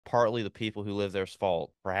partly the people who live there's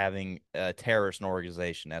fault for having a terrorist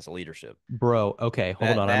organization as a leadership. Bro, okay, hold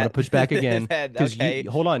That on. I'm going to that push back again that because okay.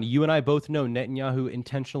 hold on. You and I both know Netanyahu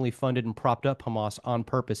intentionally funded and propped up Hamas on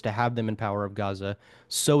purpose to have them in power of Gaza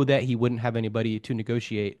so that he wouldn't have anybody to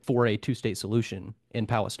negotiate for a two-state solution in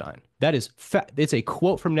Palestine. That is fact. It's a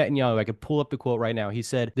quote from Netanyahu. I could pull up the quote right now. He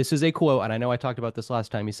said, this is a quote, and I know I talked about this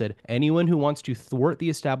last time. He said, anyone who wants to thwart the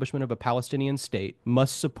establishment of a Palestinian state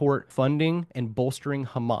must support funding and bolstering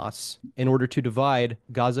Hamas in order to divide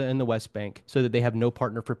Gaza and the West Bank so that they have no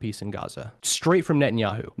partner for peace in Gaza. Straight from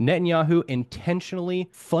Netanyahu. Netanyahu intentionally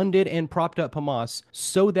funded and propped up Hamas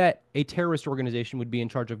so that a terrorist organization would be in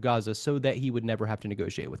charge of Gaza so that he would never have to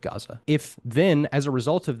negotiate with Gaza. If then, as a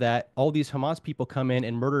result of that, all these Hamas people come in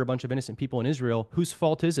and murder a bunch of innocent people in Israel, whose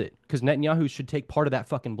fault is it? Because Netanyahu should take part of that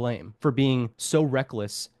fucking blame for being so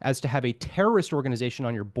reckless as to have a terrorist organization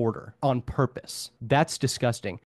on your border on purpose. That's disgusting.